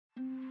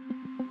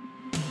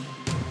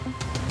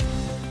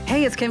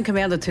Hey, it's Kim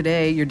Commando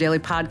Today, your daily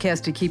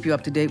podcast to keep you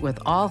up to date with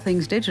all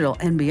things digital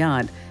and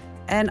beyond.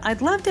 And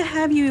I'd love to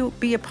have you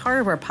be a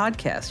part of our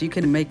podcast. You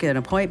can make an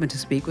appointment to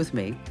speak with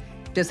me.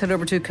 Just head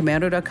over to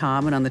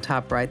commando.com, and on the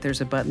top right, there's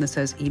a button that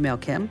says Email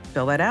Kim.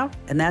 Fill that out,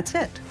 and that's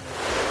it.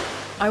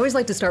 I always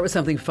like to start with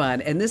something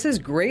fun, and this is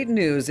great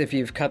news if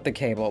you've cut the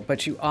cable,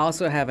 but you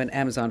also have an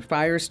Amazon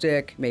Fire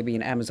Stick, maybe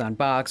an Amazon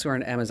Box, or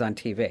an Amazon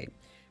TV.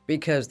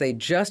 Because they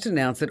just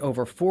announced that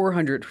over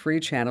 400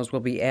 free channels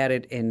will be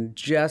added in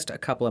just a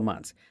couple of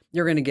months.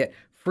 You're going to get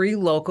free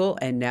local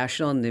and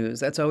national news.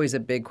 That's always a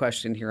big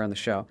question here on the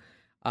show.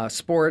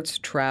 Sports,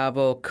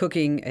 travel,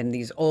 cooking, and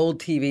these old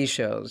TV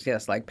shows,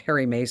 yes, like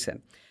Perry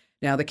Mason.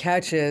 Now, the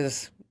catch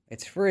is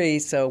it's free,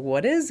 so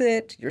what is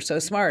it? You're so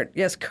smart.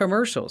 Yes,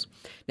 commercials.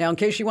 Now, in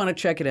case you want to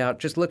check it out,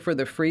 just look for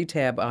the free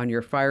tab on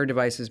your Fire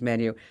Devices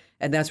menu,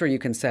 and that's where you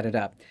can set it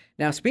up.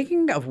 Now,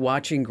 speaking of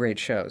watching great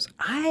shows,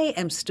 I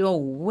am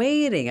still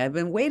waiting. I've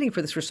been waiting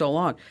for this for so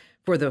long,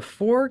 for the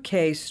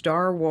 4K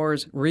Star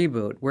Wars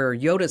reboot where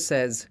Yoda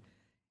says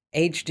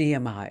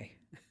HDMI.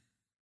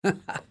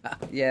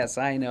 Yes,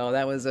 I know.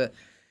 That was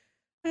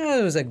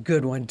a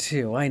good one,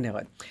 too. I know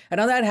it. And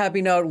on that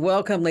happy note,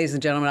 welcome, ladies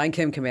and gentlemen. I'm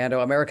Kim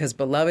Commando, America's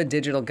beloved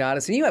digital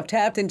goddess, and you have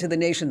tapped into the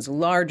nation's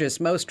largest,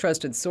 most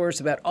trusted source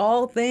about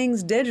all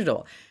things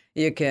digital.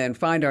 You can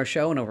find our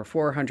show in over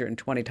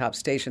 420 top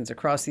stations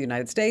across the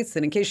United States.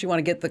 And in case you want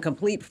to get the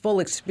complete, full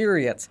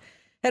experience,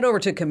 head over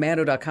to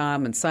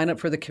commando.com and sign up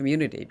for the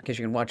community, because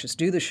you can watch us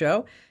do the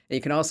show. And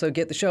you can also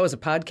get the show as a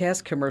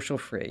podcast commercial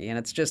free. And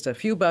it's just a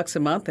few bucks a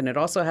month. And it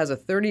also has a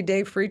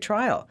 30-day free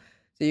trial.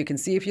 So you can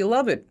see if you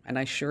love it. And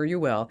I sure you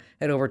will.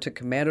 Head over to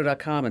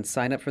commando.com and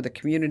sign up for the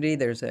community.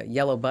 There's a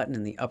yellow button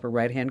in the upper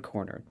right-hand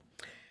corner.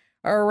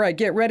 All right,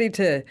 get ready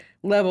to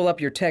level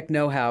up your tech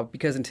know-how,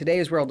 because in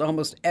today's world,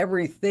 almost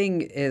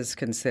everything is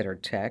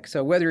considered tech.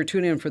 So whether you're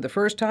tuning in for the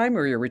first time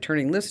or you're a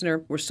returning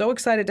listener, we're so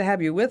excited to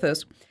have you with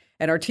us.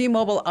 And our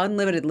T-Mobile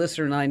Unlimited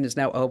listener line is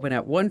now open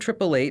at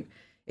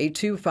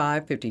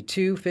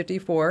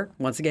 1-888-825-5254.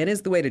 Once again,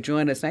 is the way to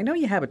join us. And I know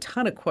you have a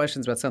ton of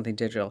questions about something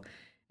digital,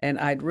 and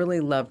I'd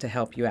really love to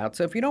help you out.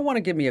 So if you don't want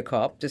to give me a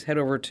call, just head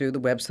over to the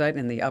website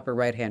in the upper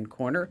right-hand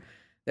corner.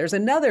 There's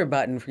another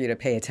button for you to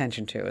pay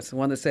attention to. It's the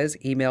one that says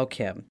Email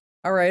Kim.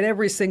 All right,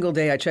 every single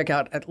day I check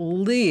out at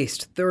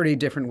least 30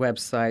 different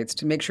websites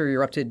to make sure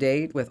you're up to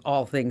date with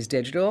all things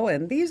digital.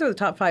 And these are the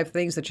top 5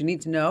 things that you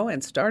need to know.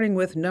 And starting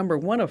with number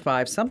 1 of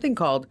 5, something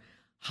called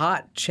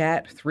Hot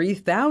Chat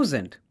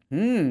 3000.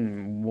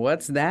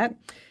 What's that?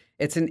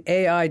 It's an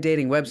AI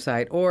dating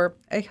website or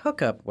a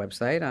hookup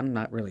website. I'm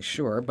not really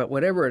sure, but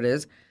whatever it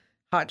is,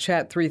 Hot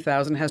Chat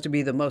 3000 has to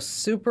be the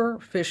most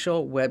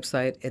superficial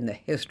website in the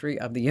history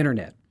of the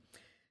internet.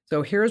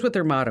 So here's what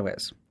their motto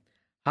is.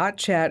 Hot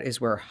Chat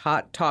is where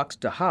hot talks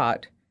to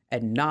hot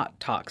and not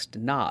talks to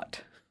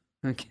not.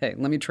 Okay,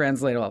 let me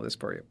translate all this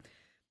for you.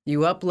 You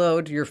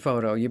upload your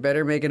photo. You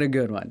better make it a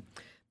good one.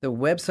 The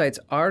website's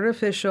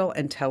artificial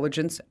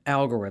intelligence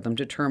algorithm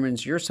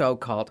determines your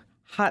so-called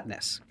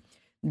hotness.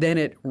 Then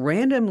it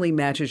randomly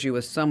matches you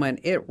with someone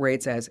it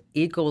rates as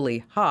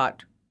equally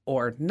hot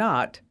or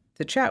not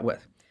to chat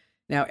with.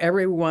 Now,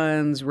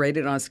 everyone's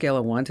rated on a scale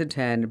of 1 to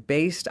 10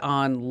 based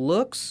on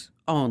looks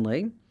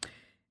only.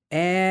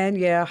 And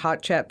yeah,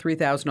 Hot Chat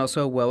 3000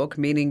 also woke,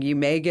 meaning you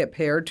may get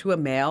paired to a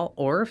male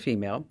or a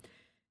female.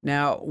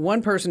 Now,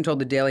 one person told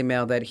the Daily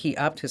Mail that he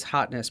upped his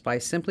hotness by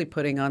simply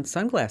putting on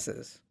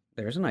sunglasses.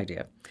 There's an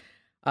idea.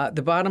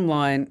 The bottom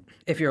line,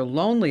 if you're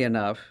lonely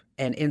enough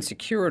and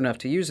insecure enough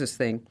to use this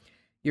thing,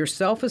 your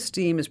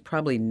self-esteem is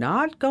probably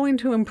not going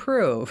to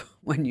improve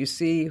when you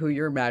see who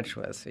you're matched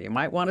with. So you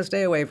might want to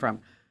stay away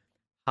from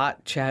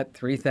Hot Chat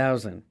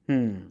 3000.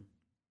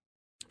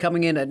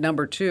 Coming in at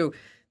number 2,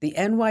 the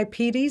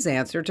NYPD's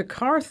answer to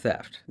car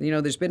theft. You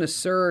know, there's been a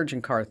surge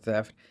in car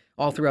theft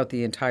all throughout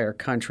the entire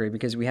country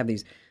because we have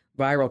these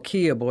viral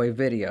Kia Boy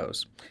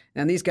videos.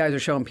 And these guys are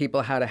showing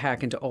people how to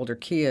hack into older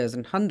Kias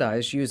and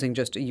Hyundais using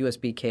just a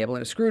USB cable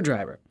and a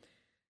screwdriver.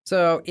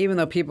 So even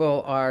though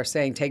people are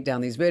saying take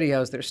down these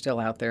videos, they're still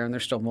out there and they're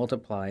still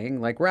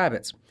multiplying like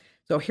rabbits.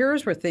 So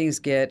here's where things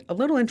get a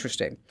little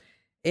interesting.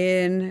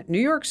 In New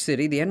York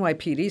City, the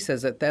NYPD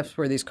says that thefts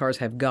for these cars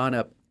have gone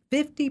up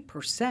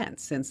 50%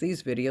 since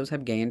these videos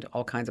have gained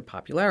all kinds of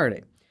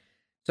popularity.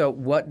 So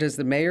what does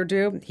the mayor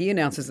do? He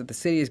announces that the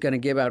city is going to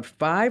give out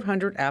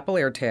 500 Apple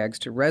AirTags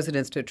to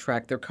residents to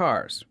track their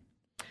cars.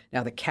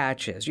 Now, the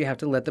catch is you have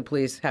to let the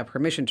police have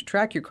permission to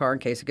track your car in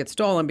case it gets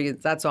stolen, because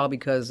that's all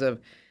because of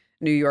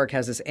New York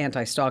has this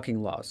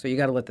anti-stalking law. So you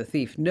got to let the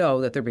thief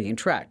know that they're being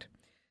tracked.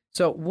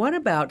 So what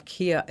about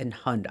Kia and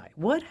Hyundai?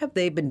 What have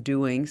they been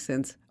doing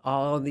since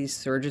all of these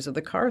surges of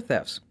the car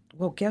thefts?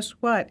 Well, guess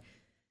what?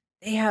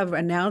 They have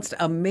announced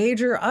a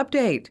major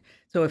update.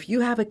 So if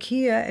you have a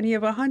Kia and you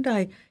have a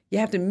Hyundai, you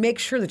have to make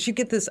sure that you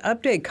get this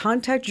update.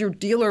 Contact your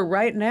dealer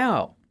right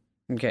now.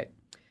 Okay.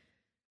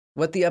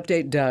 What the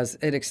update does,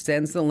 it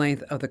extends the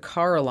length of the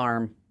car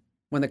alarm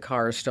when the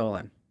car is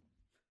stolen.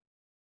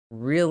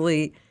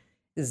 Really?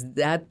 Is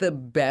that the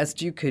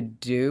best you could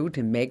do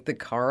to make the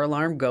car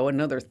alarm go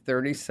another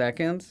 30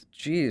 seconds?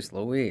 Jeez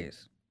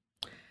Louise.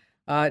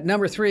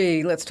 Number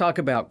three, let's talk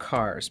about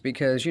cars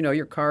because,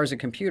 your car is a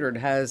computer. It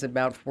has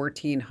about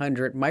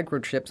 1,400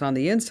 microchips on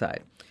the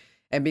inside.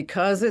 And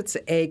because it's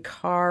a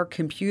car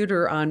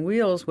computer on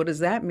wheels, what does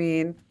that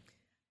mean?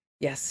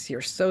 Yes,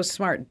 you're so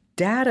smart.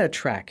 Data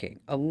tracking,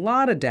 a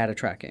lot of data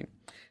tracking.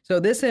 So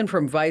this in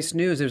from Vice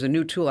News, there's a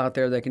new tool out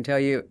there that can tell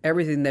you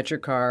everything that your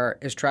car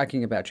is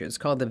tracking about you. It's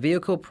called the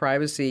Vehicle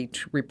Privacy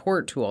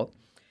Report Tool.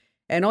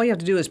 And all you have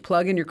to do is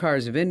plug in your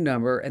car's VIN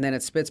number, and then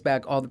it spits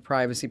back all the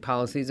privacy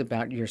policies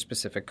about your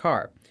specific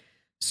car.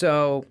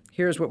 So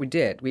here's what we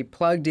did. We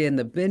plugged in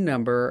the VIN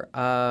number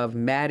of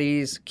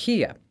Maddie's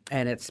Kia,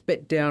 and it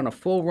spit down a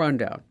full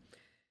rundown.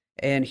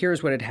 And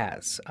here's what it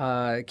has.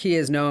 Kia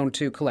is known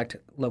to collect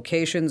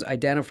locations,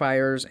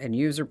 identifiers, and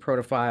user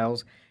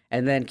profiles.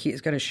 And then Kia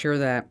is going to share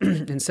that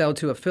and sell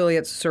to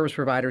affiliates, service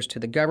providers, to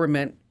the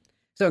government.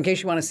 So in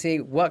case you want to see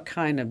what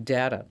kind of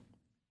data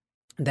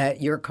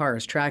that your car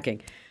is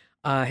tracking,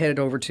 head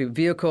over to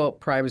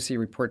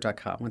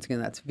vehicleprivacyreport.com. Once again,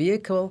 that's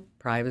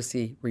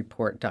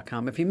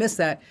vehicleprivacyreport.com. If you missed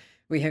that,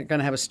 we're going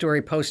to have a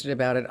story posted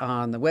about it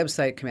on the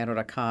website,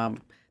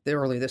 commando.com,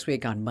 early this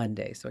week on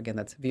Monday. So again,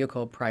 that's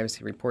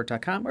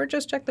vehicleprivacyreport.com, or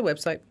just check the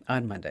website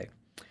on Monday.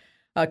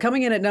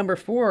 Coming in at number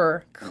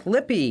 4,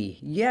 Clippy.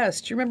 Yes,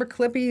 do you remember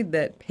Clippy,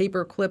 that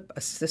paperclip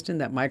assistant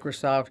that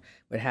Microsoft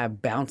would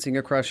have bouncing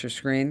across your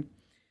screen?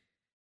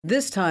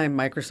 This time,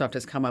 Microsoft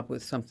has come up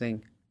with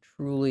something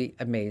truly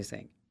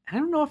amazing. I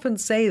don't often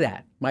say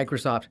that,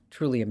 Microsoft,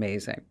 truly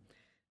amazing.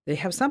 They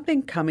have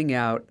something coming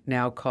out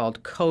now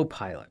called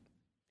Copilot.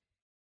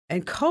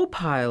 And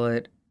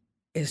Copilot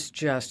is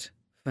just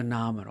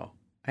phenomenal.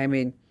 I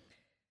mean,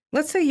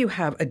 let's say you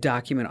have a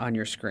document on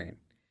your screen.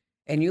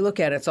 And you look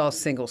at it, it's all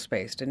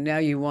single-spaced, and now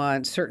you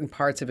want certain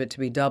parts of it to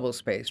be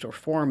double-spaced or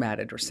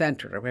formatted or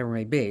centered or whatever it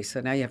may be. So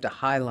now you have to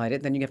highlight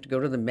it, then you have to go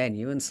to the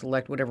menu and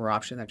select whatever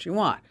option that you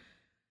want.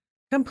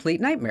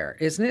 Complete nightmare,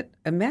 isn't it?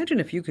 Imagine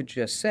if you could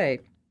just say,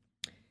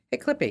 hey,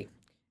 Clippy,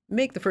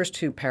 make the first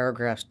 2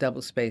 paragraphs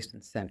double-spaced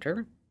and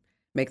center.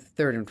 Make the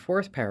third and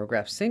fourth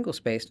paragraph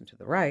single-spaced and to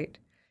the right.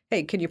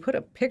 Hey, can you put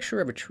a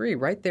picture of a tree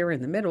right there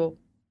in the middle?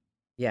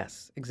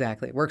 Yes,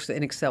 exactly. It works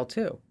in Excel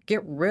too.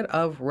 Get rid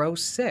of row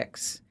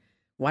 6.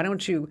 Why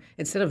don't you,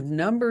 instead of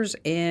numbers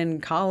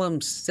in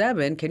column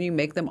 7, can you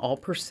make them all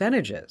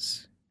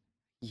percentages?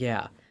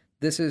 Yeah,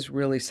 this is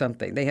really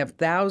something. They have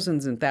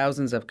thousands and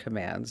thousands of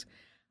commands.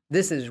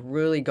 This is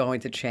really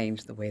going to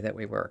change the way that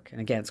we work. And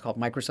again, it's called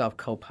Microsoft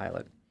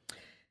Copilot.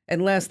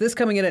 And last, this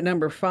coming in at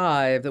number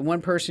 5, the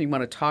one person you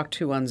want to talk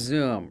to on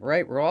Zoom,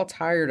 right? We're all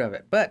tired of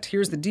it. But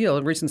here's the deal.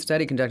 A recent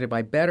study conducted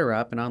by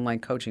BetterUp, an online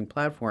coaching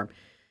platform,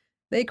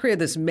 they created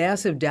this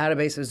massive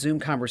database of Zoom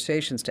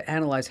conversations to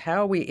analyze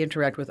how we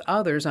interact with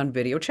others on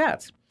video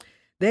chats.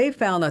 They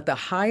found that the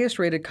highest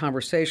rated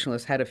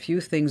conversationalists had a few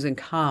things in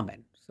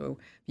common. So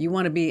if you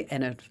want to be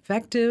an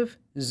effective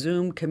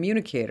Zoom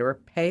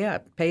communicator, pay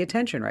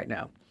attention right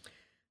now.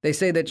 They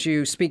say that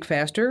you speak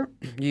faster,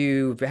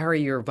 you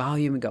vary your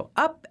volume and go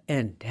up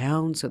and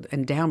down,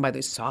 and down by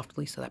this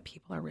softly so that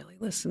people are really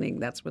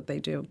listening. That's what they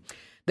do.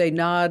 They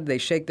nod, they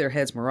shake their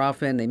heads more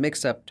often, they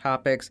mix up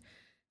topics.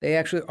 They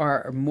actually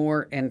are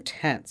more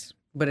intense.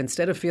 But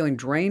instead of feeling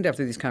drained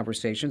after these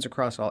conversations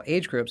across all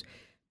age groups,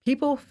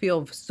 people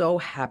feel so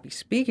happy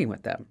speaking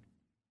with them.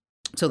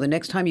 So the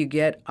next time you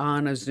get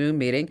on a Zoom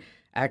meeting,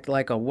 act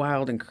like a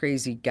wild and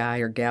crazy guy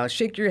or gal.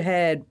 Shake your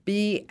head,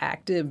 be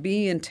active,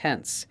 be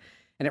intense.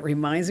 And it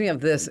reminds me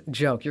of this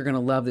joke. You're going to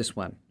love this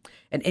one.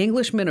 An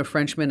Englishman, a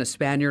Frenchman, a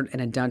Spaniard,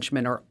 and a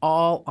Dutchman are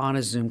all on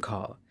a Zoom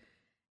call.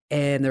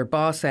 And their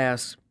boss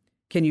asks,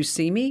 "Can you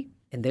see me?"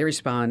 And they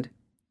respond,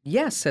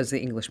 "Yes," says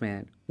the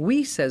Englishman.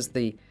 "Oui," says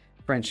the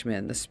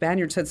Frenchman. The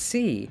Spaniard says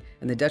 "si,"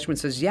 and the Dutchman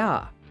says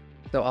 "ja."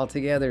 So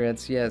altogether,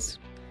 it's yes.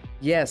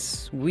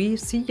 Yes, oui,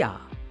 si, ja.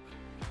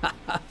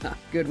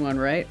 Good one,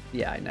 right?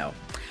 Yeah, I know.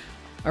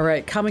 All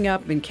right, coming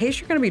up, in case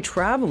you're going to be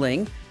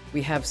traveling,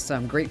 we have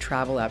some great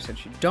travel apps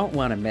that you don't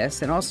want to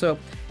miss. And also,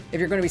 if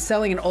you're going to be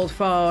selling an old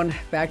phone,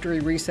 factory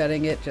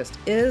resetting it just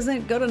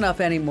isn't good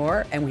enough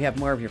anymore. And we have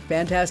more of your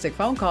fantastic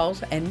phone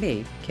calls and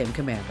me, Kim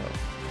Commando.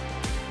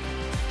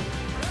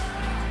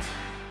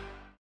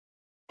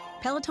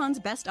 Peloton's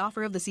best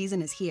offer of the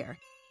season is here.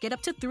 Get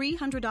up to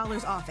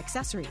 $300 off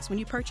accessories when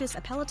you purchase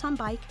a Peloton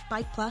bike,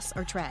 Bike Plus,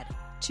 or Tread.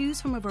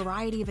 Choose from a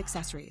variety of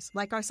accessories,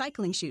 like our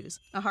cycling shoes,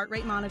 a heart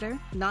rate monitor,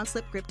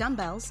 non-slip grip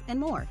dumbbells, and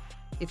more.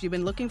 If you've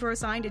been looking for a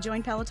sign to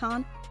join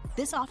Peloton,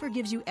 this offer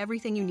gives you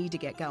everything you need to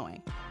get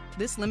going.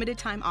 This limited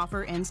time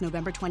offer ends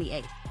November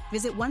 28th.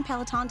 Visit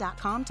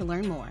onepeloton.com to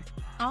learn more.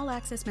 All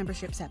access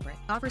membership separate.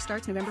 Offer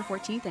starts November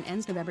 14th and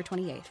ends November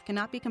 28th.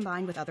 Cannot be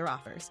combined with other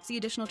offers. See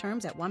additional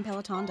terms at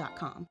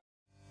onepeloton.com.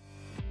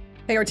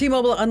 Hey, our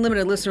T-Mobile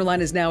Unlimited listener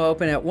line is now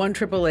open at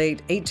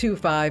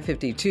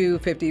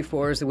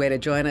 1-888-825-5254 is the way to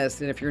join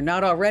us. And if you're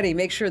not already,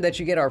 make sure that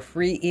you get our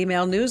free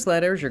email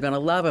newsletters. You're going to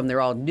love them.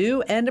 They're all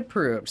new and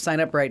approved.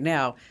 Sign up right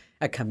now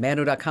at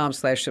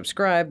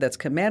komando.com/subscribe. That's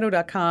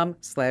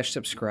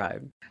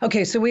komando.com/subscribe.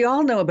 Okay, so we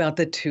all know about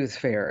the tooth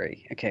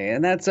fairy. Okay,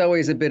 and that's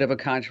always a bit of a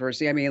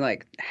controversy. I mean,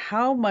 like,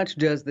 how much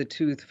does the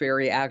tooth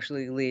fairy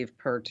actually leave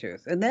per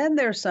tooth? And then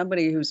there's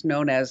somebody who's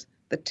known as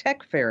the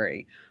tech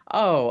fairy.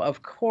 Oh,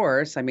 of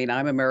course. I mean,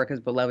 I'm America's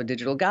beloved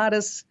digital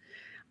goddess.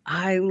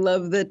 I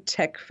love the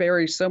tech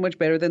fairy so much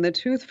better than the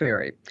tooth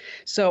fairy.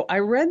 So I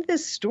read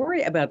this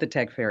story about the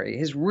tech fairy.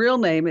 His real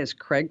name is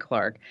Craig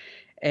Clark,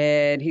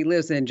 and he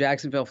lives in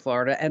Jacksonville,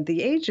 Florida. At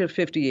the age of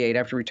 58,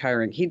 after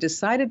retiring, he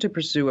decided to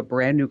pursue a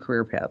brand new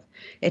career path,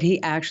 and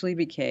he actually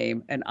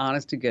became an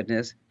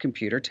honest-to-goodness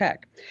computer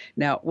tech.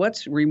 Now,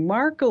 what's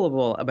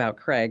remarkable about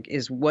Craig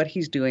is what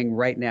he's doing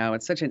right now.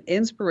 It's such an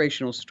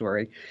inspirational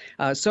story.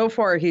 So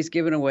far, he's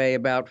given away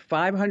about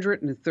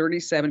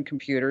 537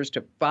 computers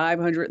to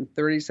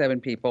 537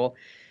 people.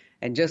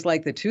 And just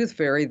like the tooth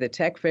fairy, the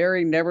tech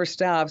fairy never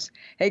stops.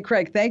 Hey,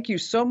 Craig, thank you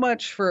so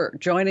much for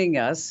joining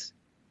us.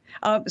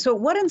 So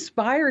what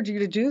inspired you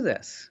to do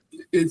this?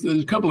 There's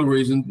a couple of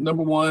reasons.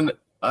 Number one,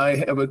 I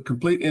have a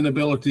complete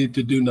inability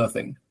to do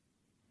nothing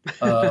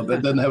that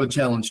doesn't have a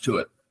challenge to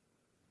it.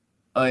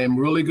 I am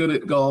really good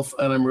at golf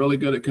and I'm really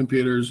good at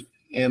computers,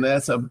 and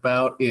that's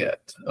about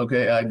it.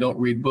 Okay, I don't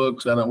read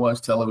books, I don't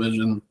watch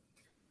television.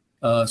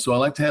 So I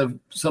like to have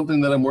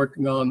something that I'm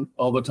working on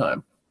all the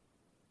time.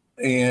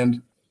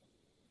 And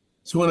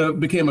so when I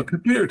became a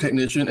computer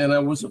technician, and I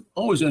was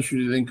always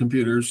interested in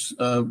computers,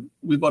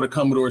 we bought a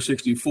Commodore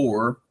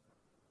 64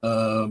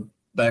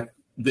 back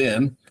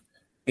then,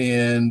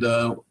 and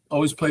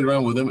always played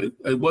around with them.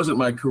 It wasn't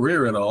my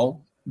career at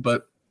all,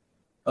 but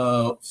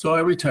so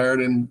I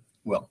retired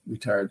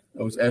retired.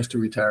 I was asked to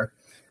retire.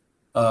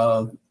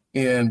 So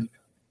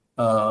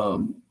I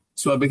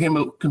became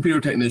a computer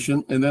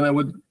technician, and then I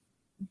would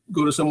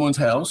go to someone's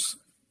house,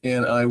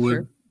 and I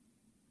would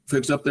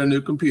fix up their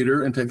new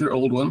computer and take their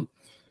old one.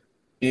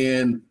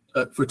 And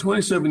for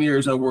 27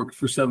 years, I worked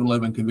for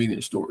 7-Eleven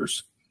convenience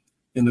stores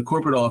in the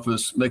corporate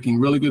office, making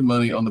really good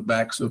money on the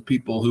backs of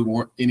people who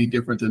weren't any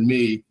different than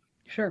me.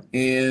 Sure.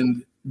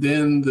 And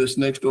then this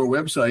Nextdoor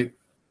website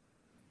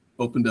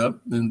opened up,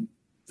 and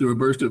through a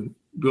burst of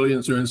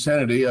brilliance or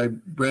insanity, I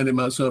branded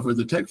myself as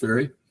the tech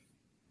fairy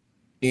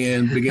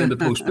and began to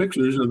post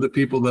pictures of the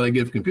people that I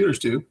give computers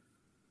to.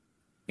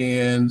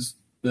 And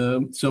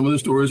some of the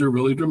stories are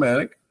really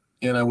dramatic,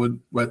 and I would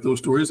write those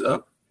stories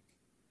up,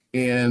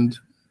 and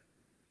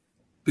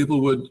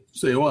people would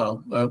say,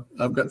 wow,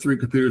 I've got 3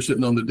 computers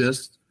sitting on the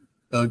desk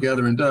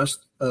gathering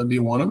dust. Do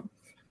you want them?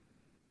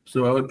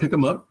 So I would pick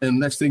them up, and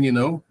next thing you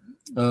know,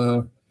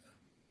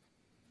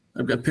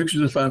 I've got pictures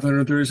of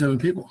 537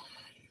 people.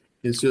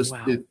 It's just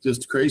It's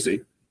just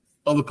crazy.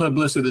 All the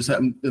publicity that's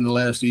happened in the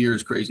last year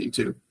is crazy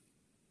too.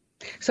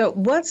 So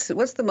what's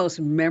the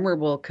most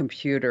memorable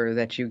computer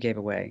that you gave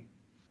away?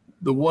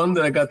 The one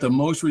that I got the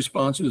most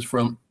responses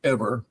from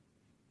ever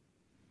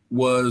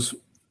was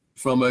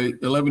from a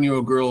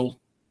 11-year-old girl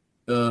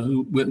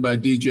who went by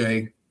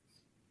DJ.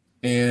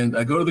 And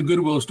I go to the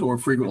Goodwill store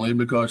frequently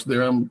because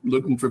there I'm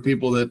looking for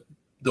people that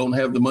don't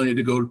have the money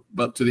to go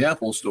up to the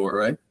Apple store,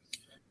 right?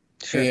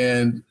 Sure.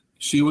 And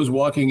she was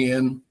walking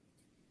in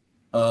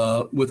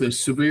with a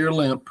severe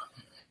limp.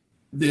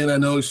 Then I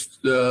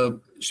noticed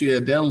she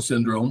had Down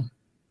syndrome.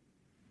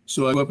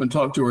 So I go up and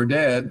talked to her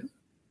dad,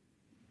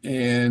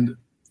 and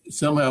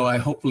somehow I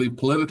hopefully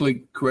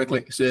politically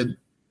correctly said,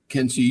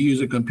 can she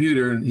use a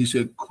computer? And he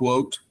said,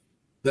 quote,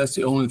 that's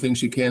the only thing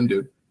she can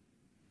do.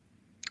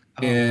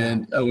 Oh,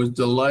 and I was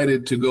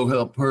delighted to go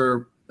help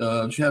her.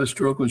 She had a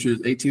stroke when she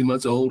was 18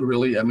 months old,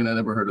 really. I mean, I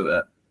never heard of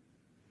that.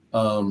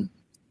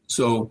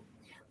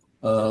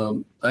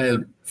 I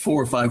had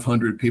 400 or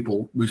 500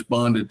 people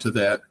responded to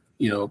that,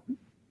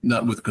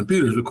 not with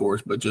computers, of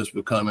course, but just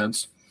with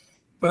comments.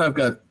 But I've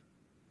got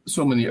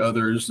so many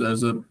others.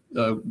 There's a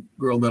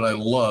girl that I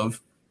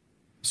love,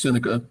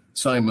 Seneca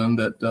Simon,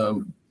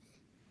 that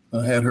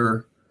had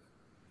her.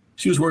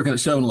 She was working at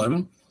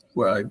 7-Eleven,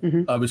 where I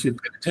obviously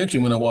paid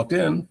attention when I walked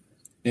in,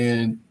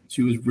 and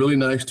she was really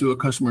nice to a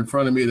customer in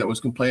front of me that was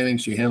complaining.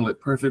 She handled it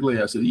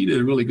perfectly. I said, you did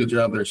a really good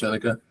job there,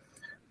 Seneca.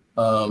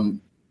 Do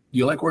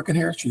you like working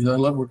here? She said, I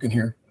love working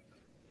here.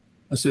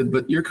 I said,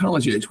 but you're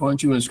college age. Why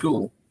aren't you in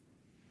school?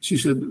 She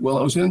said, well,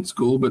 I was in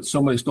school, but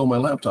somebody stole my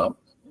laptop.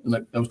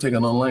 And I was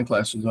taking online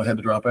classes, so I had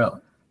to drop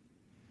out.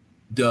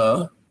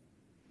 Duh.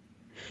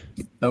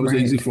 That was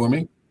easy for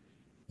me.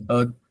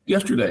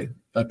 Yesterday,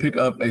 I pick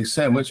up a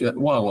sandwich at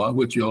Wawa,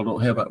 which y'all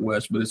don't have out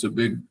west, but it's a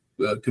big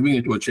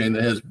convenience store chain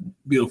that has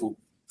beautiful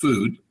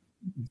food,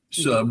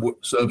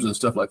 subs and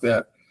stuff like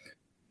that.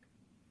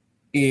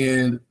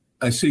 And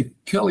I see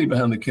Kelly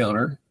behind the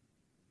counter,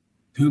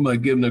 whom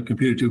I'd given a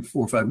computer to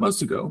 4 or 5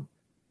 months ago.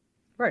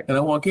 Right. And I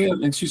walk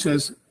in and she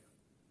says,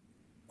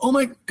 oh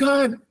my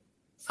God,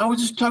 I was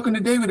just talking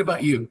to David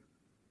about you.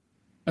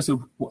 I said,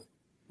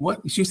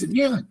 what? She said,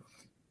 yeah,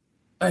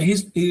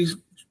 he's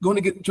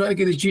going to try to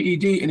get his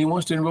GED, and he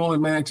wants to enroll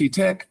in Manatee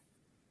Tech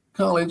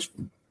College,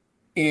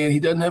 and he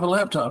doesn't have a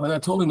laptop. And I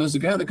told him there's a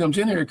guy that comes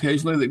in here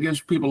occasionally that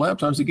gives people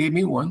laptops. He gave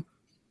me one.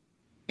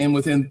 And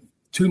within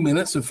 2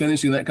 minutes of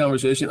finishing that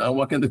conversation, I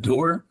walk in the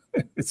door.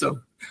 So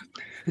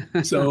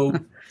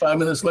 5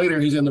 minutes later,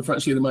 he's in the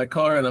front seat of my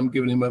car, and I'm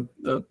giving him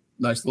a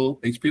nice little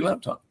HP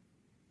laptop.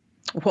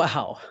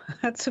 Wow,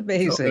 that's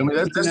amazing. So, I mean,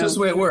 that's just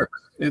the way it works.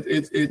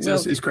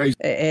 It's crazy.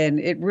 And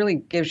it really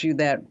gives you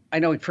that, I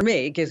know for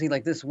me, it gives me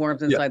like this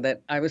warmth inside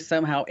that I was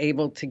somehow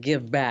able to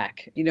give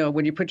back. You know,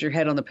 when you put your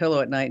head on the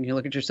pillow at night and you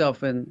look at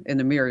yourself in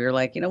the mirror, you're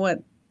like, you know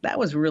what? That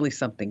was really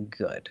something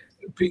good.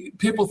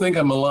 People think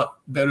I'm a lot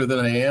better than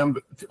I am,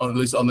 but at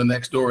least on the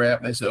Nextdoor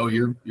app. They say, "Oh,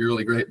 you're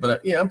really great,"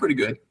 but I'm pretty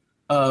good.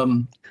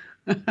 And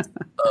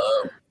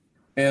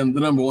the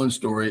number one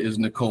story is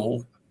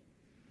Nicole.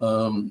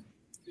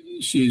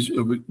 She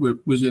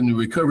was in the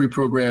recovery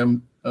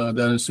program down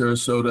in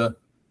Sarasota.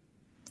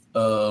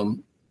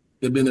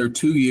 They've been there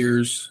 2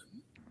 years,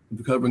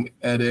 recovering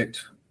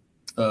addict,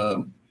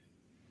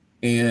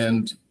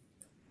 and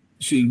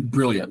she's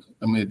brilliant.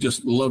 I mean, I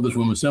just love this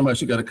woman. Somehow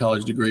she got a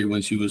college degree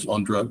when she was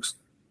on drugs.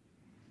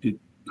 She's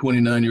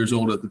 29 years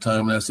old at the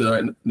time. And I said, all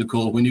right,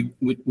 Nicole, when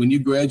you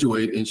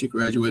graduate, and she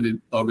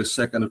graduated August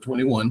 2nd of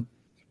 21,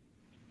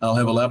 I'll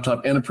have a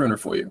laptop and a printer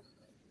for you.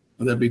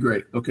 Well, that'd be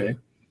great. Okay.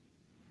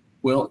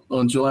 Well,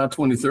 on July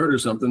 23rd or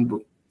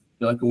something,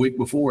 like a week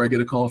before, I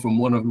get a call from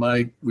one of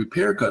my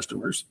repair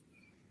customers.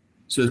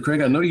 Says,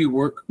 Craig, I know you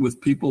work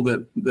with people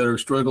that are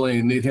struggling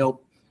and need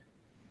help.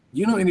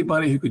 You know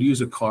anybody who could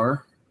use a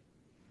car?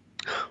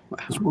 Wow.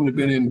 This woman had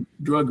been in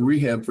drug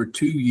rehab for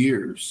 2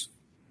 years.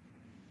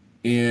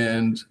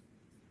 And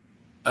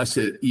I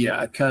said, yeah,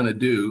 I kind of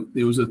do.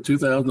 It was a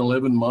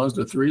 2011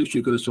 Mazda 3.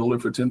 She could have sold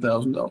it for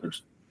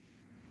 $10,000.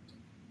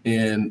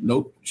 And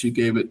nope, she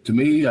gave it to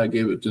me. I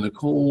gave it to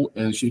Nicole,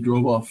 and she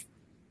drove off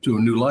to a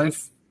new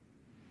life.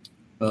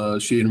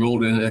 She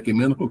enrolled in an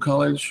ecumenical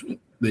college.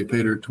 They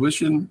paid her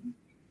tuition.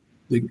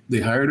 They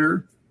hired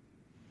her,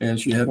 and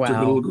she had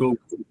to go.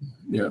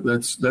 Yeah,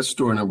 that's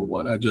story number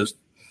one. I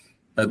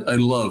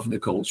love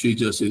Nicole. She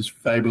just is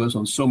fabulous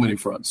on so many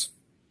fronts.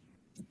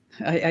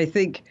 I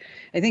think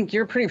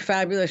you're pretty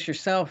fabulous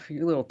yourself,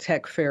 you little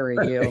tech fairy,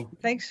 you.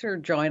 Thanks for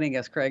joining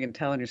us, Craig, and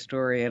telling your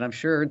story. And I'm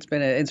sure it's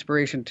been an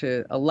inspiration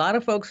to a lot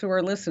of folks who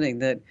are listening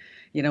that,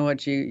 you know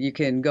what, you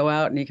can go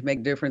out and you can make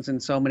a difference in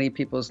so many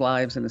people's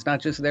lives. And it's not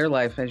just their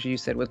life, as you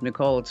said with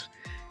Nicole.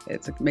 It's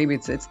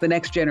the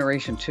next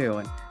generation too.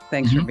 And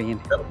thanks for being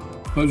here.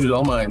 Pleasure's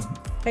all mine.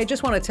 Hey,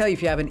 just want to tell you,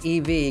 if you have an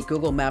EV,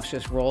 Google Maps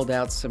just rolled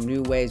out some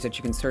new ways that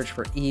you can search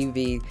for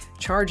EV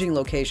charging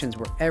locations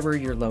wherever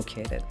you're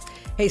located.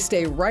 Hey,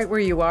 stay right where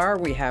you are.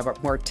 We have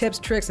more tips,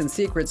 tricks, and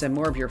secrets, and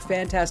more of your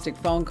fantastic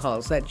phone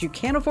calls that you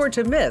can't afford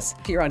to miss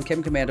here on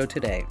Kim Komando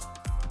Today.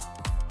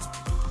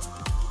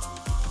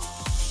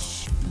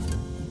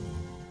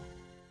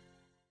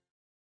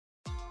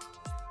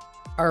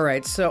 All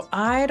right, so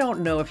I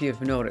don't know if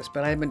you've noticed,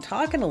 but I've been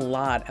talking a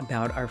lot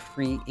about our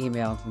free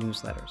email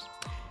newsletters.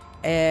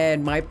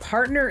 And my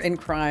partner in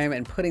crime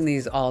in putting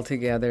these all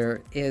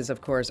together is,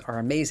 of course, our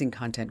amazing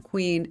content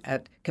queen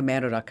at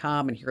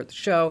Komando.com and here at the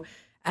show,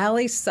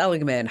 Allie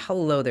Seligman.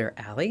 Hello there,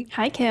 Allie.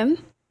 Hi, Kim.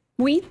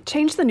 We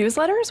changed the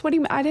newsletters? What do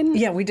you mean? I didn't.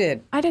 Yeah, we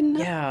did. I didn't know.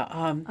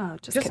 Yeah.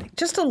 Just kidding.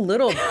 Just a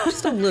little bit.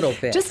 Just a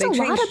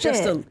lot of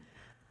it.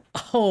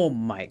 Oh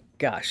my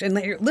gosh. And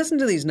listen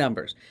to these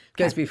numbers.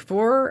 Because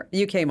before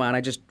you came on,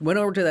 I just went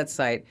over to that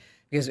site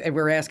because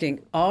we're asking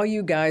all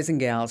you guys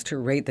and gals to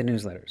rate the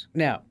newsletters.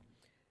 Now,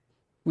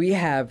 we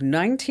have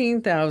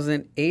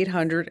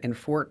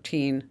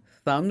 19,814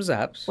 thumbs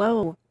ups.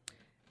 Whoa.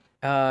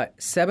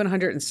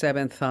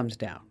 707 thumbs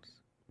downs.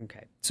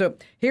 Okay. So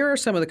here are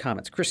some of the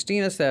comments.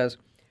 Christina says,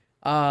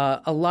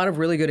 a lot of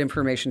really good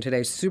information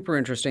today. Super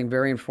interesting,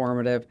 very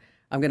informative.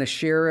 I'm going to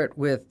share it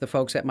with the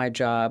folks at my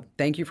job.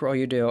 Thank you for all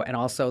you do. And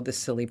also the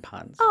silly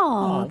puns.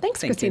 Oh,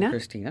 thanks, thank Christina. You,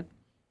 Christina.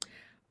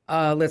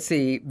 Let's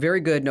see. Very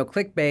good. No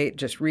clickbait,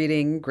 just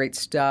reading. Great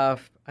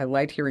stuff. I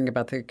liked hearing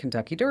about the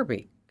Kentucky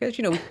Derby because,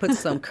 we put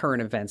some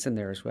current events in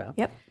there as well.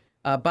 Yep.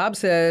 Bob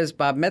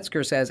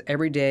Metzger says,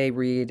 every day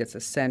read, it's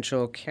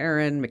essential.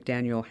 Karen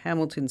McDaniel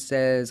Hamilton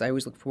says, I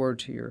always look forward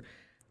to your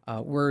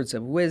words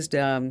of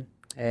wisdom.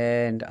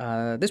 And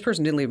this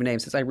person didn't leave a name,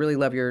 says, I really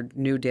love your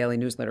new daily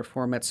newsletter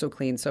format. So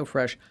clean, so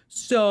fresh,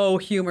 so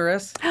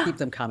humorous. Keep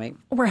them coming.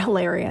 We're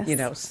hilarious.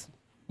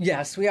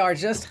 Yes, we are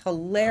just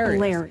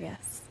hilarious.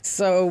 Hilarious.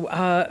 So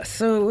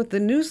the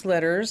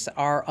newsletters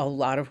are a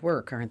lot of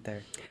work, aren't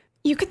they?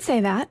 You could say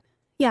that.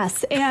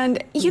 Yes.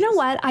 And you know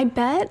what? I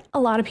bet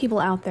a lot of people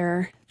out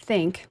there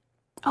think,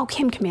 oh,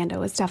 Kim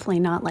Komando is definitely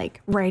not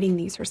like writing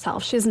these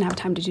herself. She doesn't have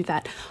time to do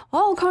that.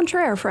 Au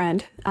contraire,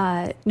 friend.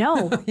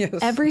 No, Yes.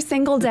 Every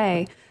single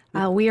day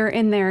we are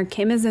in there.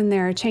 Kim is in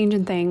there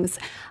changing things.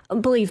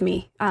 Believe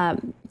me,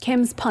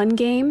 Kim's pun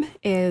game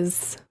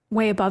is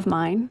way above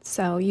mine.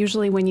 So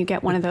usually when you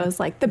get one of those,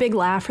 like the big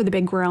laugh or the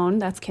big groan,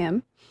 that's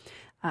Kim.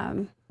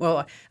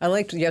 Well, I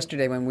liked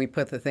yesterday when we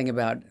put the thing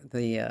about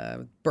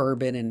the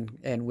bourbon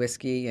and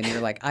whiskey, and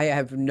you're like, I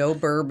have no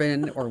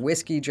bourbon or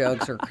whiskey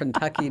jokes or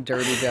Kentucky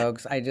Derby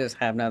jokes. I just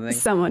have nothing.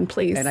 Someone,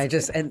 please. And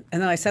and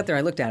then I sat there,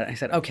 I looked at it, and I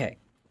said, okay,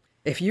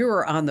 if you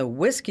were on the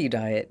whiskey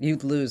diet,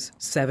 you'd lose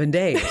 7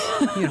 days.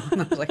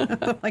 And I was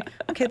like,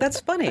 okay, that's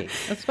funny.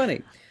 That's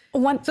funny.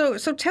 So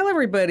tell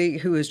everybody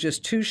who is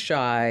just too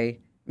shy,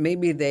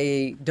 maybe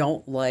they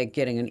don't like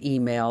getting an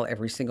email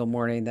every single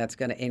morning that's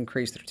going to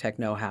increase their tech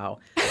know-how.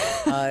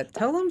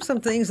 Tell them some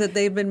things that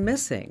they've been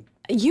missing.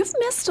 You've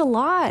missed a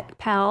lot,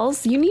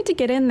 pals. You need to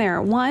get in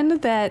there. One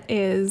that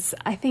is,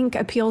 I think,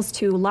 appeals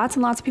to lots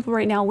and lots of people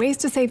right now, ways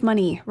to save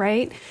money,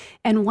 right?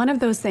 And one of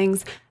those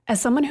things,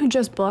 as someone who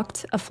just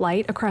booked a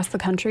flight across the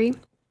country,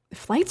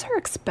 flights are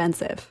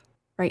expensive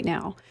right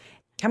now.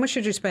 How much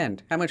did you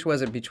spend? How much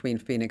was it between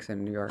Phoenix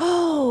and New York?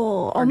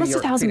 Oh, almost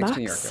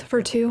 $1,000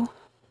 for two.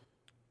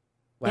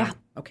 Wow. Yeah.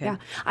 Okay. Yeah.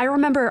 I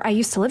remember I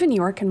used to live in New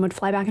York and would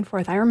fly back and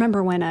forth. I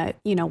remember when a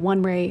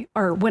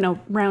when a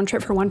round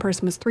trip for one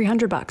person was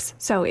 $300.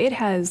 So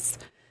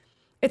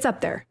it's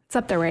up there. It's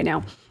up there right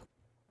now.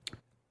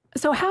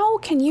 So how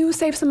can you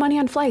save some money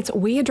on flights?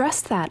 We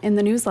addressed that in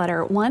the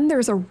newsletter. One,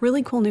 there's a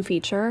really cool new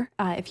feature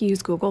if you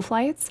use Google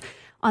Flights.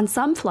 On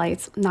some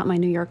flights, not my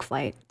New York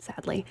flight,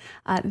 sadly,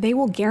 they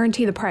will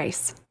guarantee the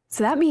price.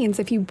 So that means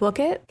if you book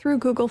it through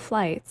Google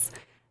Flights,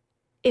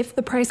 if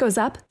the price goes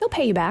up, they'll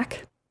pay you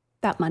back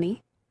that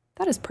money.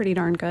 That is pretty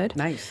darn good.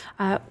 Nice.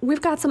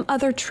 We've got some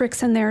other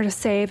tricks in there to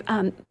save.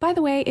 By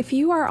the way, if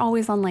you are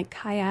always on like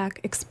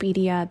Kayak,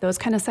 Expedia, those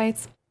kind of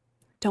sites,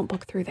 don't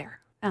book through there.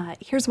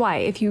 Here's why.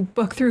 If you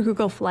book through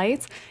Google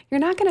Flights, you're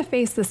not going to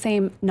face the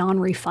same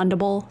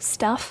non-refundable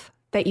stuff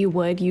that you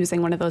would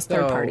using one of those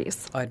third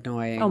parties.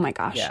 Annoying. Oh my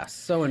gosh. Yeah,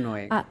 so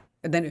annoying.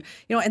 And then,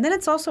 and then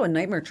it's also a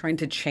nightmare trying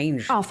to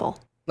change. Awful.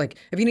 Like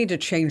if you need to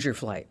change your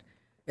flight,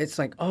 it's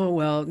like, oh,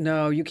 well,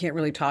 no, you can't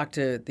really talk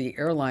to the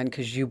airline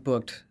because you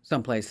booked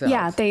someplace else.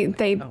 Yeah, to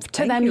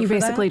them, you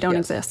basically don't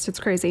exist. It's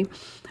crazy.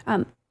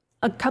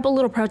 A couple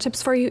little pro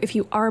tips for you. If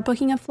you are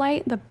booking a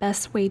flight, the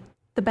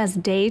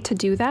best day to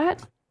do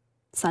that,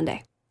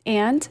 Sunday.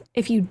 And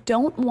if you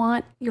don't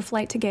want your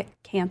flight to get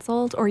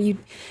canceled or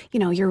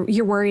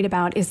you're worried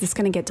about, is this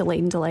going to get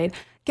delayed,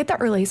 get the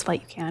earliest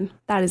flight you can.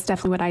 That is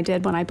definitely what I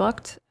did when I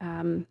booked.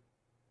 And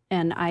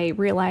I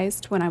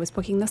realized when I was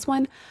booking this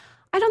one,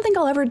 I don't think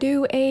I'll ever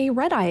do a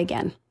red eye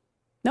again.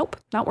 Nope,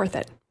 not worth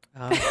it.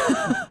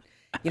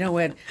 You know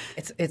what?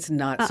 It's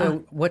not.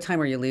 So what time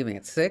are you leaving?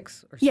 At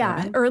 6 or 7?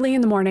 Yeah, early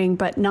in the morning,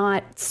 but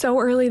not so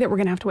early that we're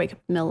going to have to wake up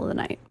in the middle of the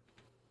night.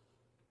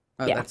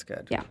 Oh, yeah. That's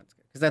good. Yeah.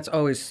 Because that's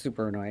always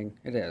super annoying.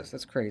 It is.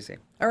 That's crazy.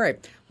 All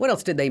right. What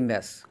else did they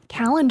miss?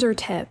 Calendar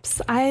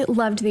tips. I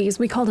loved these.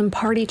 We called them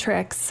party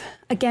tricks.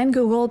 Again,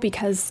 Google,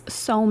 because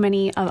so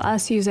many of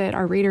us use it,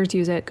 our readers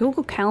use it.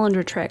 Google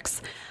Calendar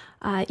tricks.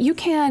 You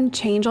can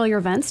change all your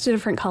events to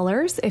different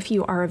colors. If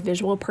you are a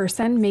visual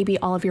person, maybe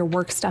all of your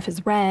work stuff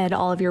is red,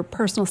 all of your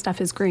personal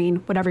stuff is green,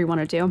 whatever you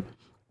want to do.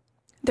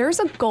 There's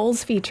a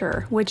goals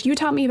feature, which you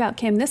taught me about,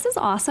 Kim. This is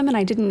awesome, and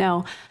I didn't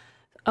know.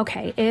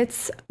 Okay,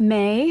 it's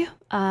May.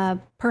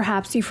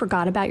 Perhaps you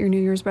forgot about your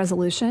New Year's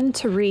resolution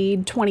to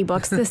read 20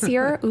 books this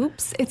year.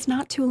 Oops, it's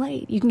not too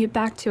late. You can get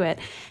back to it.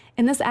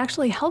 And this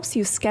actually helps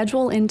you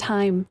schedule in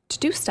time to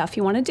do stuff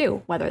you want to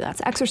do, whether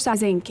that's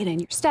exercising, get in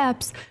your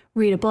steps,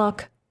 read a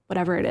book,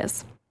 whatever it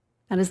is.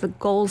 That is the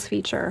goals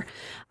feature.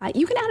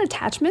 You can add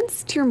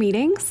attachments to your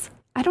meetings.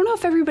 I don't know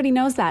if everybody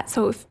knows that.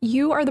 So if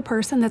you are the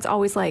person that's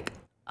always like,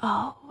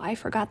 oh, I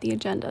forgot the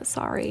agenda,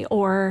 sorry.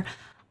 Or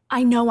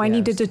I know I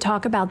needed to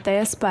talk about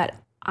this, but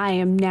I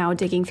am now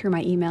digging through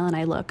my email and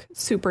I look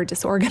super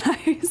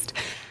disorganized.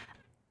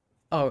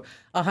 Oh,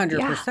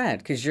 100%.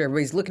 Because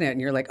everybody's looking at it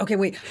and you're like, okay,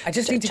 wait, I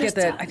just need to get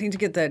that. I need to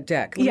get that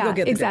deck. Let me go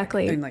get the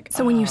exactly. deck. Like,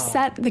 so when you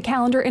set the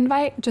calendar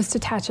invite, just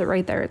attach it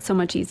right there. It's so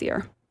much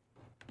easier.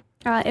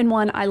 And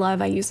one I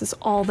love, I use this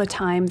all the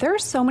time. There are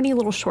so many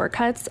little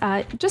shortcuts.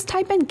 Just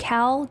type in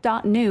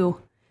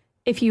cal.new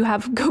if you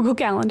have Google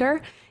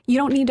Calendar. You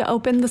don't need to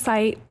open the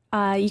site.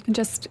 You can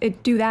just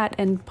do that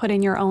and put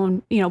in your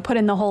own, put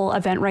in the whole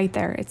event right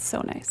there. It's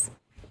so nice.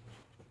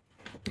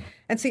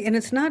 And see, and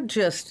it's not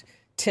just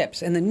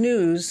tips. In the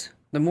news,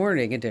 the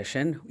morning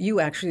edition, you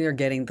actually are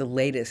getting the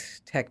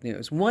latest tech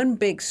news. One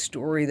big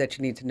story that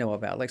you need to know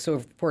about. Like,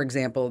 so for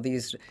example,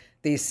 these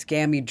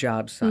scammy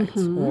job sites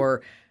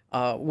or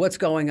what's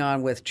going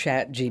on with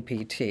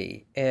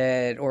ChatGPT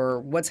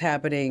or what's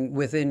happening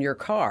within your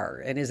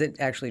car and is it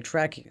actually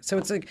tracking it? So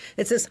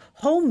it's this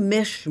whole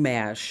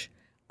mishmash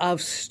of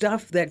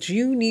stuff that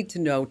you need to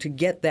know to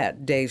get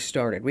that day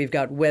started. We've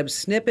got web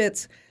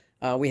snippets,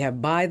 we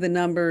have by the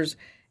numbers,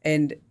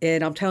 and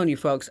I'm telling you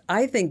folks,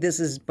 I think this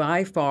is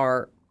by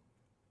far,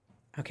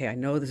 okay, I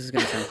know this is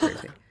going to sound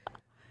crazy.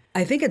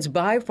 I think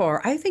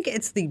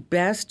it's the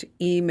best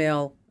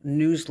email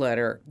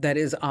newsletter that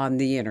is on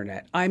the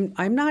internet. I'm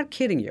not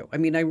kidding you. I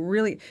mean, I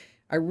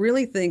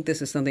really think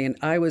this is something. And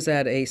I was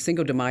at a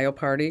Cinco de Mayo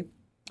party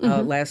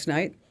last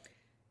night,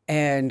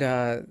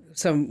 and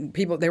some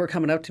people, they were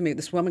coming up to me.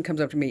 This woman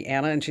comes up to me,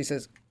 Anna, and she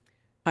says,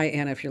 "Hi,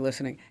 Anna, if you're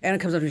listening." Anna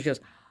comes up to me, she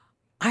goes,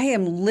 "I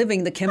am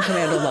living the Kim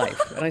Commando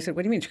life." And I said,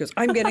 "What do you mean?" She goes,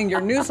 "I'm getting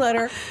your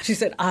newsletter." She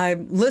said,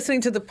 "I'm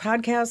listening to the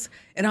podcast,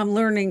 and I'm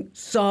learning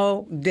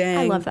so dang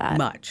I love that.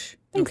 much."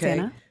 Thanks, okay?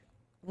 Anna.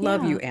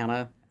 Love you,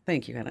 Anna.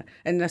 Thank you, Hannah.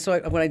 And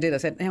so what I did, I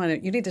said, Hannah,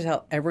 you need to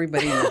tell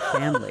everybody in your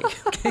family.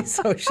 Okay,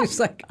 so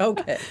she's like,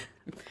 okay.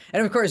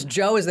 And of course,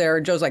 Joe is there,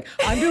 and Joe's like,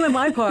 I'm doing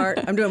my part.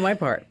 I'm doing my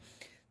part.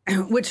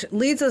 Which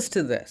leads us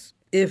to this.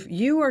 If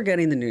you are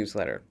getting the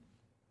newsletter,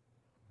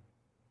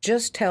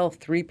 just tell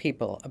 3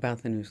 people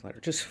about the newsletter.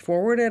 Just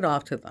forward it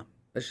off to them.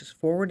 Let's just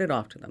forward it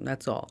off to them.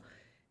 That's all.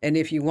 And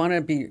if you want to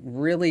be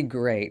really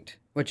great,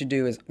 what you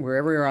do is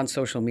wherever you're on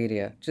social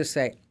media, just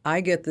say,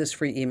 I get this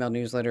free email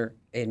newsletter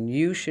and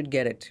you should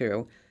get it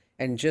too.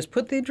 And just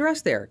put the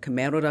address there,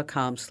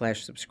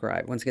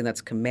 commando.com/subscribe. Once again,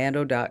 that's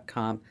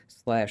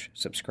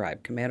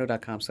commando.com/subscribe,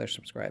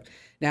 commando.com/subscribe.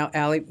 Now,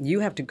 Allie, you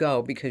have to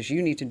go because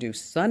you need to do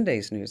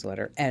Sunday's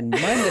newsletter and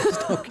Monday's.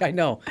 I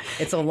know.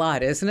 It's a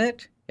lot, isn't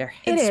it?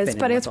 It is,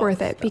 but it's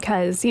worth it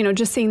because,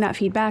 just seeing that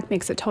feedback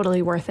makes it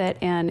totally worth it.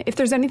 And if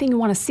there's anything you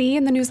want to see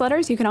in the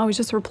newsletters, you can always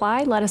just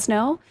reply, let us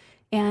know,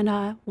 and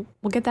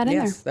we'll get that in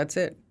there. Yes, that's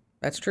it.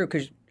 That's true,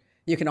 because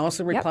you can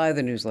also reply to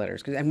the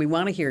newsletters, and we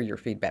want to hear your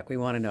feedback. We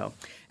want to know.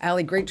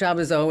 Allie, great job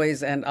as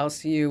always, and I'll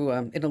see you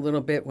in a little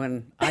bit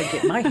when I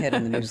get my head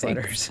in the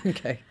newsletters.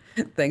 Okay.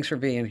 Thanks for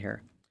being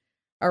here.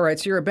 All right,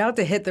 so you're about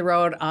to hit the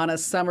road on a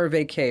summer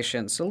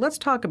vacation. So let's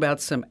talk about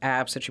some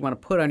apps that you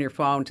want to put on your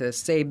phone to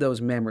save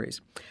those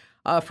memories.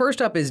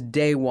 First up is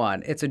Day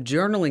One. It's a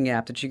journaling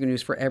app that you can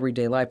use for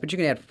everyday life, but you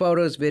can add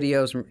photos,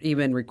 videos, or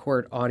even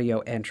record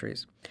audio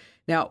entries.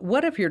 Now,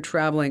 what if you're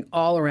traveling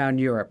all around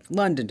Europe,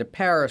 London to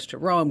Paris, to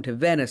Rome, to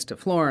Venice, to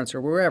Florence,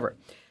 or wherever?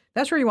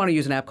 That's where you want to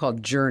use an app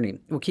called Journey.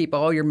 It will keep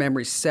all your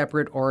memories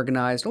separate,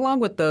 organized, along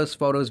with those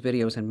photos,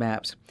 videos, and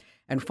maps.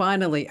 And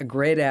finally, a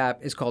great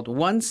app is called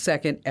 1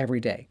 Second Every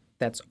Day.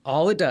 That's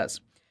all it does.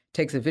 It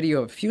takes a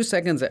video of a few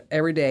seconds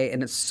every day,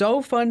 and it's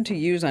so fun to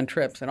use on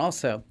trips and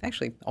also,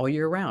 actually, all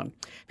year round.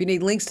 If you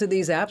need links to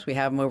these apps, we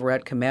have them over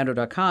at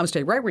commando.com.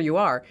 Stay right where you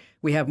are.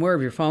 We have more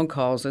of your phone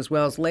calls as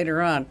well as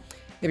later on.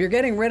 If you're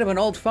getting rid of an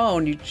old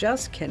phone, you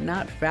just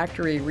cannot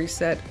factory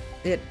reset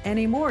it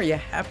anymore. You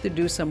have to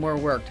do some more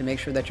work to make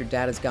sure that your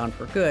data's gone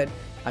for good.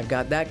 I've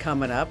got that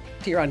coming up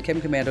here on Kim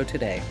Komando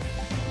Today.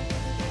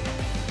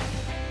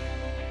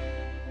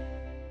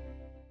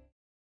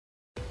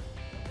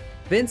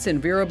 Vince in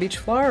Vero Beach,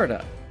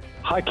 Florida.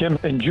 Hi, Kim.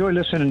 Enjoy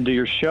listening to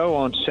your show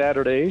on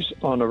Saturdays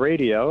on the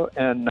radio,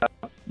 and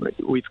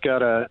we've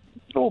got a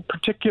little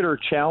particular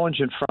challenge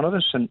in front of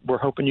us, and we're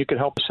hoping you could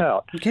help us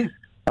out. Okay.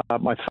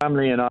 My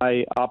family and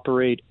I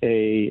operate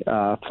a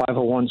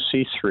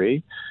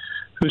 501c3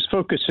 whose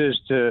focus is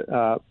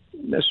to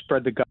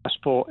spread the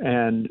gospel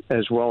and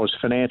as well as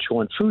financial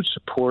and food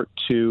support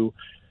to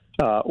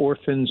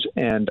orphans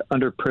and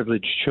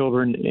underprivileged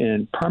children,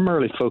 and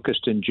primarily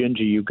focused in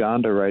Jinji,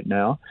 Uganda right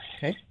now.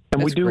 Okay.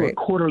 And That's we do great. a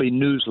quarterly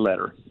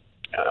newsletter.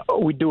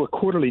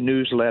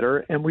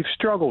 And we've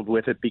struggled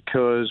with it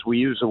because we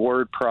use a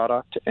Word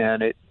product,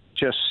 and it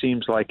just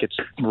seems like it's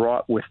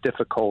wrought with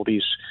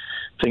difficulties.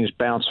 Things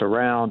bounce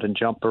around and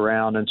jump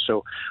around, and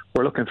so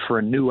we're looking for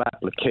a new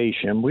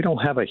application. We don't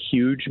have a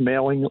huge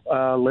mailing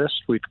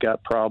list. We've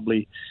got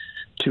probably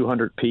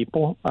 200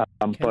 people,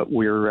 but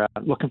we're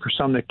looking for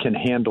some that can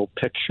handle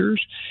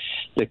pictures,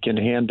 that can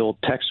handle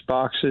text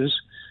boxes,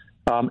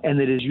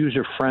 and that is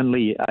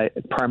user-friendly. I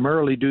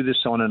primarily do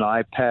this on an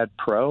iPad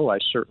Pro. I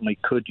certainly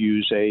could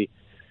use a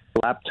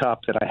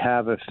laptop that I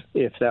have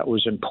if that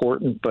was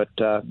important, but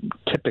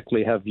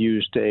typically have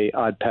used a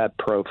iPad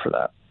Pro for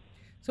that.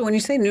 So when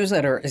you say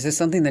newsletter, is this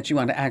something that you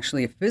want to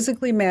actually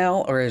physically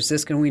mail, or is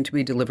this going to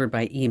be delivered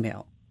by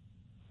email?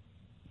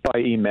 By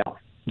email,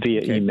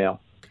 via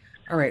email.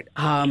 All right.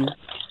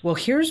 Well,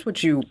 here's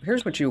what you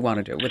want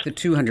to do with the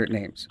 200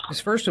 names. Is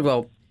first of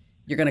all,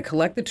 you're going to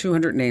collect the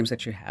 200 names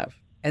that you have,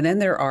 and then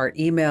there are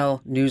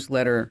email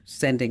newsletter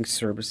sending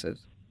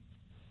services.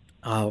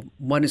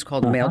 One is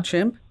called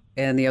MailChimp,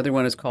 and the other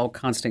one is called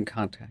Constant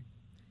Contact.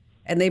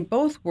 And they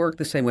both work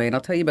the same way, and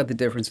I'll tell you about the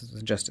differences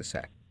in just a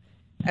sec.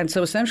 And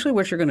so essentially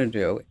what you're going to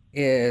do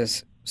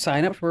is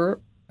sign up for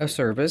this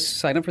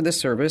service,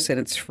 and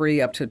it's free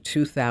up to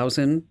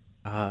 2,000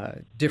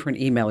 different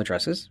email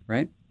addresses,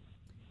 right?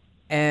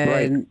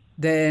 And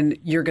then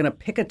you're going to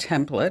pick a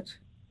template,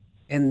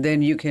 and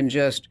then you can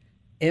just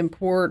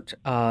import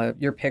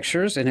your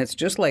pictures, and it's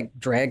just like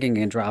dragging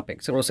and dropping.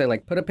 So it'll say,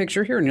 like, put a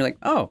picture here, and you're like,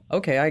 oh,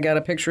 okay, I got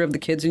a picture of the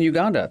kids in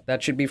Uganda.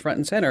 That should be front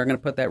and center. I'm going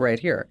to put that right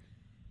here.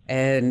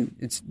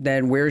 And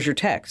then where's your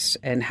text,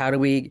 and how do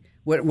we...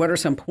 What are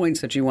some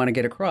points that you want to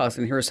get across?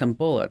 And here are some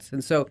bullets.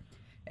 And so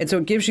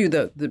it gives you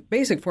the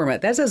basic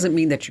format. That doesn't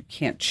mean that you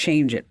can't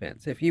change it,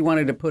 Vince. If you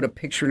wanted to put a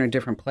picture in a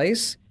different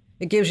place,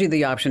 it gives you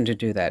the option to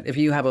do that. If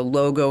you have a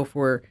logo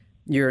for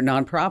your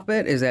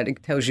nonprofit, is that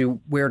it tells you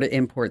where to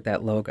import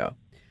that logo.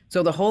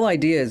 So the whole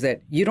idea is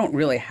that you don't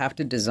really have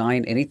to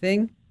design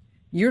anything.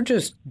 You're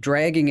just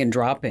dragging and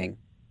dropping,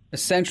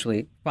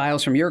 essentially,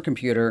 files from your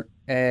computer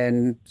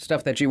and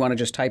stuff that you want to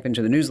just type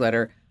into the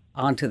newsletter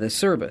onto the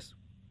service.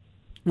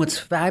 What's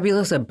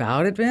fabulous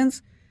about it,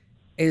 Vince,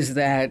 is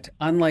that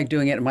unlike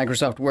doing it in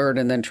Microsoft Word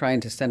and then trying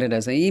to send it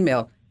as an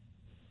email,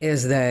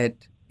 is that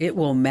it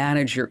will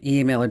manage your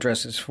email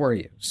addresses for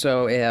you.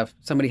 So if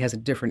somebody has a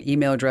different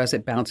email address,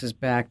 it bounces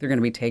back. They're going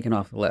to be taken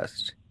off the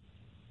list.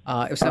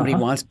 If somebody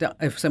wants to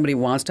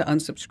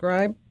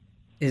unsubscribe,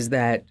 is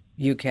that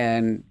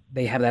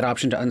they have that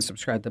option to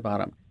unsubscribe at the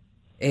bottom.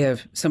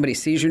 If somebody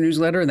sees your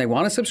newsletter and they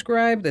want to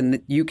subscribe,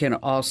 then you can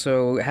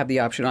also have the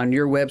option on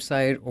your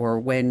website, or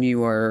when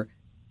you are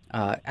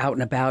out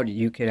and about,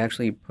 you could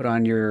actually put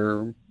on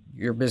your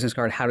business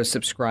card how to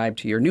subscribe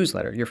to your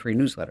newsletter, your free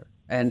newsletter.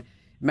 And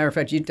matter of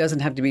fact, it doesn't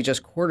have to be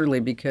just quarterly,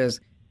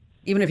 because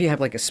even if you have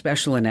like a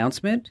special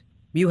announcement,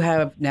 you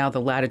have now the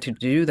latitude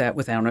to do that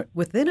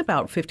within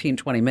about 15,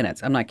 20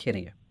 minutes. I'm not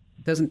kidding you.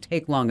 It doesn't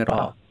take long at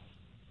all.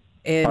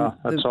 And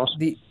that's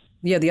awesome.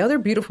 The other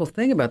beautiful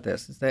thing about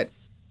this is that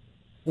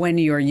when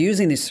you are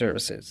using these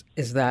services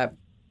is that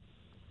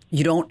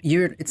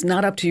it's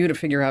not up to you to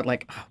figure out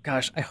like, oh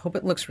gosh, I hope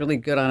it looks really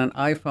good on an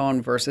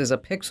iPhone versus a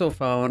Pixel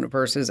phone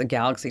versus a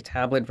Galaxy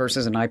tablet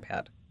versus an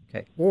iPad.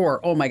 Okay.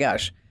 Or, oh my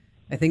gosh,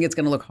 I think it's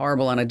going to look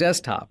horrible on a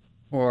desktop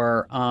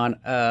or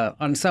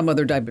on some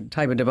other type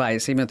of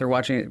device, even if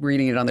they're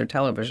reading it on their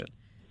television.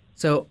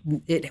 So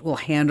it will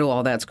handle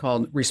all that's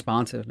called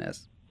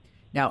responsiveness.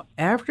 Now,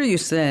 after you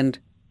send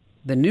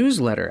the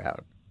newsletter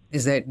out,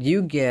 is that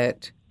you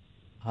get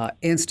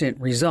instant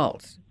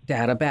results,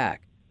 data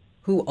back,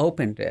 who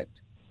opened it,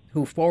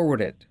 who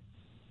forwarded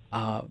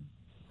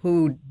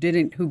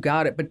it, who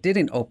got it but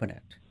didn't open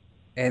it.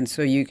 And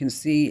so you can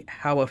see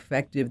how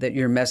effective that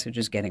your message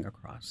is getting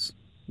across.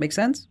 Make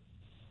sense?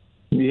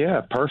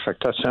 Yeah,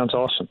 perfect. That sounds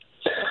awesome.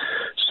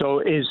 So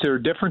is there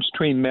a difference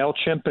between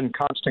MailChimp and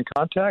Constant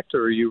Contact,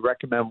 or you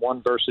recommend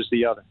one versus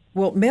the other?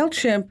 Well,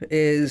 MailChimp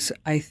is,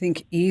 I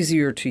think,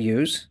 easier to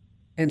use.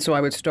 And so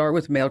I would start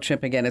with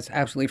MailChimp. Again, it's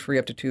absolutely free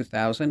up to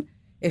 2,000.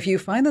 If you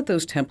find that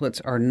those templates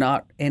are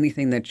not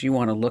anything that you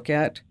want to look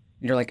at,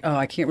 you're like, oh,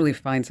 I can't really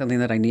find something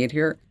that I need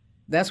here,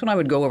 that's when I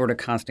would go over to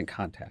Constant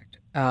Contact.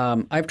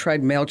 I've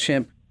tried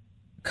MailChimp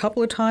a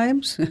couple of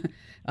times.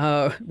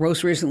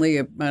 Most recently,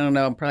 I don't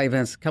know, probably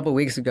a couple of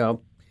weeks ago,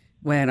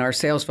 when our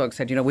sales folks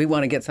said, we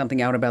want to get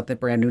something out about the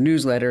brand new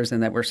newsletters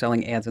and that we're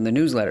selling ads in the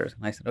newsletters.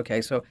 And I said,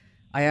 okay, so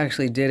I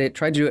actually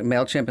tried to do it in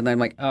MailChimp, and then I'm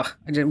like, I'm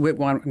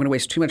going to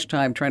waste too much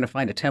time trying to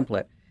find a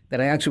template, that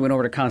I actually went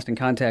over to Constant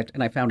Contact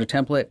and I found a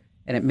template,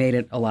 and it made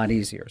it a lot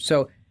easier.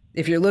 So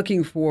if you're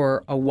looking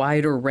for a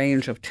wider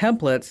range of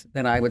templates,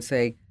 then I would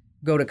say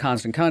go to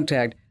Constant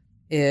Contact.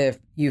 If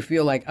you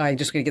feel like I'm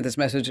just going to get this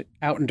message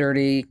out and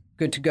dirty,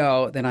 good to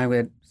go, then I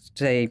would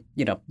say,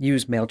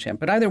 use MailChimp.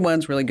 But either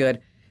one's really good,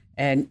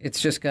 and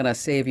it's just going to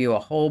save you a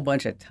whole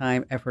bunch of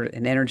time, effort,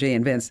 and energy.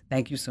 And Vince,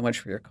 thank you so much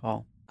for your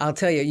call. I'll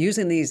tell you,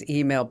 using these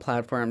email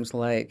platforms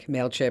like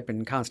MailChimp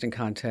and Constant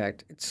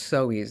Contact, it's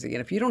so easy.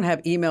 And if you don't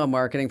have email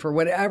marketing for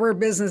whatever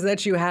business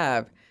that you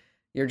have,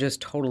 you're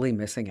just totally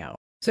missing out.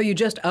 So you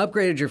just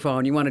upgraded your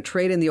phone. You want to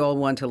trade in the old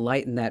one to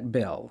lighten that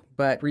bill.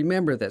 But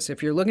remember this,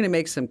 if you're looking to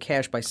make some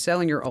cash by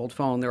selling your old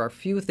phone, there are a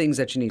few things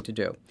that you need to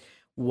do.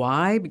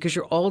 Why? Because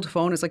your old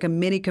phone is like a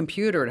mini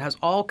computer. It has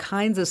all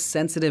kinds of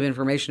sensitive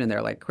information in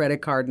there, like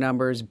credit card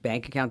numbers,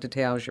 bank account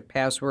details, your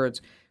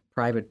passwords,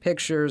 private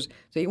pictures.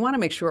 So you want to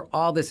make sure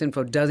all this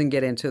info doesn't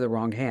get into the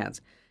wrong hands.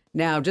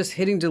 Now, just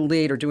hitting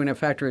delete or doing a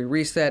factory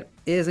reset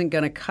isn't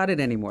going to cut it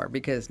anymore,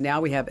 because now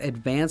we have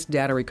advanced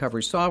data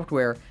recovery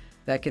software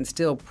that can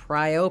still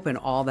pry open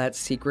all that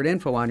secret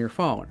info on your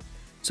phone.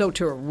 So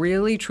to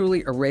really,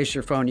 truly erase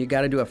your phone, you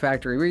got to do a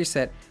factory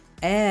reset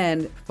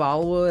and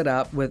follow it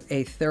up with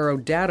a thorough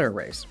data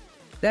erase.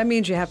 That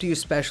means you have to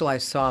use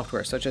specialized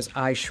software such as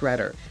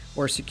iShredder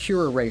or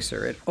Secure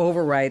Eraser. It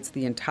overwrites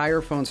the entire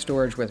phone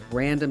storage with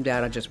random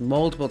data just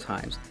multiple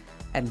times.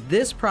 And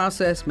this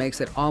process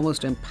makes it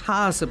almost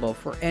impossible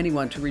for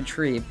anyone to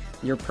retrieve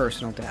your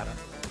personal data.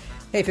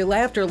 Hey, if you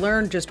laughed or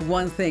learned just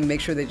one thing,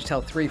 make sure that you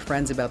tell 3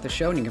 friends about the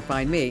show, and you can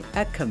find me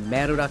at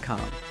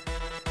Commando.com.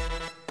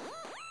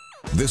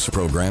 This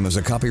program is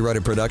a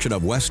copyrighted production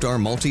of Westar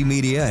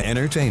Multimedia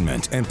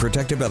Entertainment and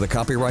protected by the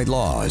copyright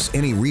laws.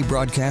 Any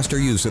rebroadcast or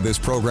use of this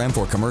program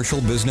for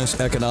commercial, business,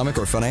 economic,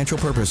 or financial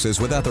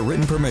purposes without the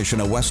written permission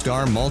of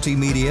Westar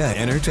Multimedia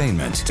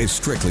Entertainment is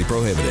strictly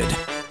prohibited.